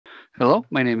Hello,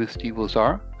 my name is Steve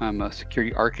Lazzara. I'm a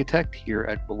security architect here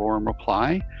at Valorem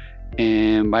Reply,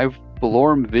 and my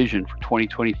Valorem vision for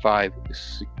 2025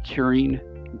 is securing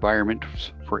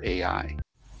environments for AI.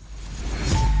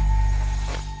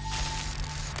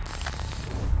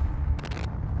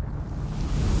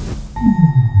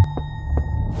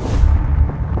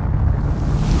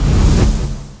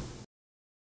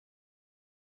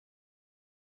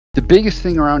 The biggest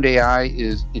thing around AI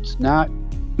is it's not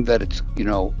that it's,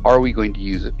 are we going to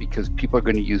use it? Because people are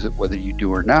going to use it whether you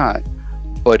do or not,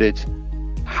 but it's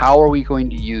how are we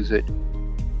going to use it?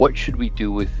 What should we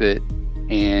do with it?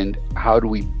 And how do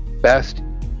we best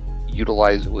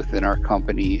utilize it within our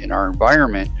company and our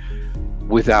environment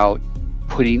without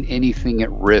putting anything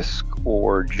at risk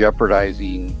or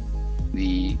jeopardizing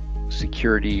the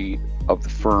security of the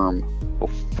firm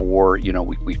before,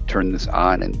 we turn this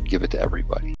on and give it to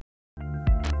everybody.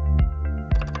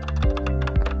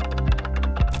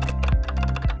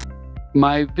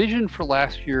 My vision for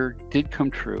last year did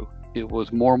come true. It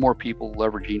was more and more people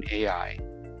leveraging AI.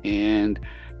 And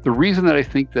the reason that I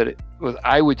think that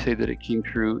I would say that it came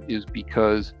true is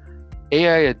because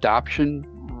AI adoption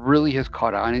really has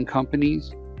caught on in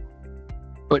companies,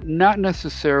 but not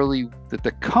necessarily that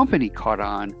the company caught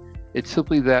on. It's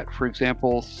simply that, for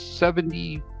example,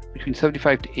 between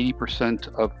 75 to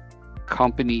 80% of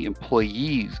company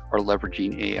employees are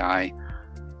leveraging AI.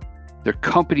 Their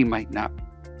company might not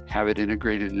have it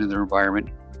integrated into their environment,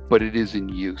 but it is in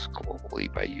use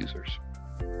globally by users.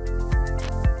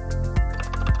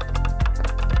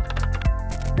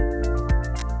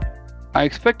 I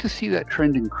expect to see that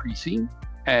trend increasing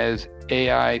as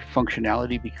AI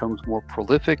functionality becomes more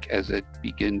prolific, as it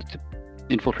begins to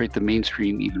infiltrate the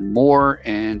mainstream even more,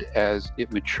 and as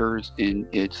it matures in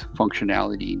its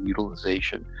functionality and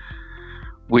utilization,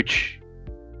 which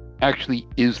actually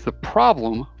is the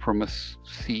problem from a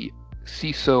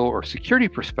CISO or security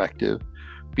perspective,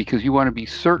 because you want to be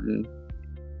certain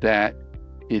that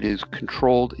it is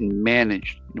controlled and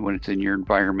managed when it's in your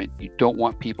environment. You don't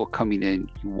want people coming in.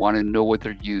 You want to know what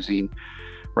they're using.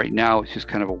 Right now, it's just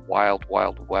kind of a wild,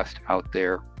 wild west out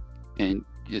there, and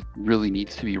it really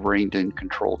needs to be reined in,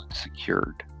 controlled, and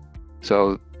secured.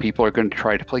 So people are going to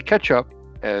try to play catch up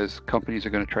as companies are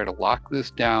going to try to lock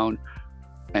this down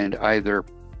and either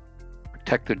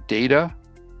protect their data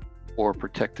or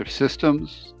protect their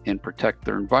systems and protect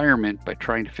their environment by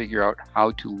trying to figure out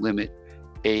how to limit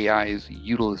AI's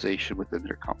utilization within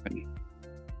their company.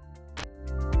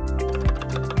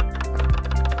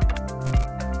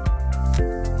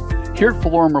 Here at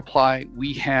Valorem Reply,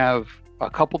 we have a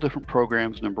couple different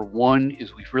programs. Number one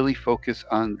is we've really focused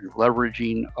on the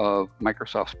leveraging of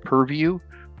Microsoft's Purview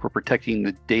for protecting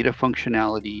the data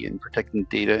functionality and protecting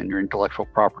data and your intellectual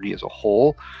property as a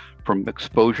whole from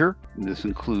exposure. And this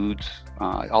includes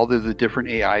all of the different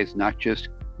AIs, not just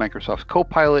Microsoft's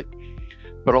Copilot,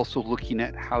 but also looking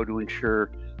at how to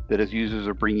ensure that as users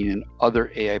are bringing in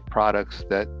other AI products,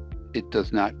 that it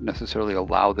does not necessarily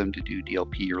allow them to do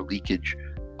DLP or leakage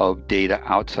of data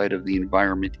outside of the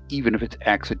environment, even if it's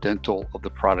accidental of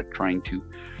the product trying to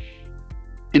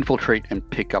infiltrate and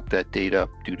pick up that data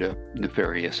due to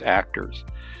nefarious actors.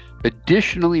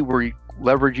 Additionally, we're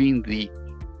leveraging the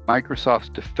Microsoft's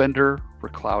Defender for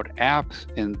cloud apps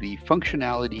and the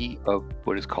functionality of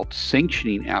what is called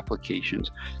sanctioning applications,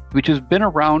 which has been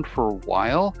around for a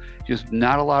while, just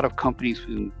not a lot of companies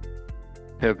who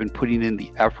have been putting in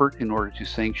the effort in order to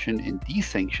sanction and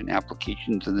desanction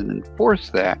applications and then enforce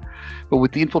that. But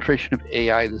with the infiltration of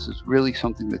AI, this is really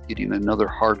something that's getting another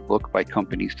hard look by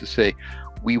companies to say,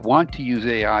 we want to use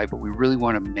AI, but we really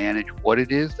want to manage what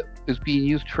it is that is being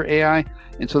used for AI.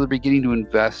 And so they're beginning to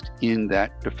invest in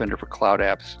that Defender for Cloud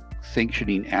Apps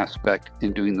sanctioning aspect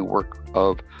and doing the work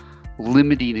of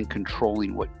limiting and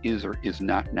controlling what is or is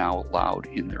not now allowed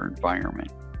in their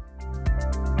environment.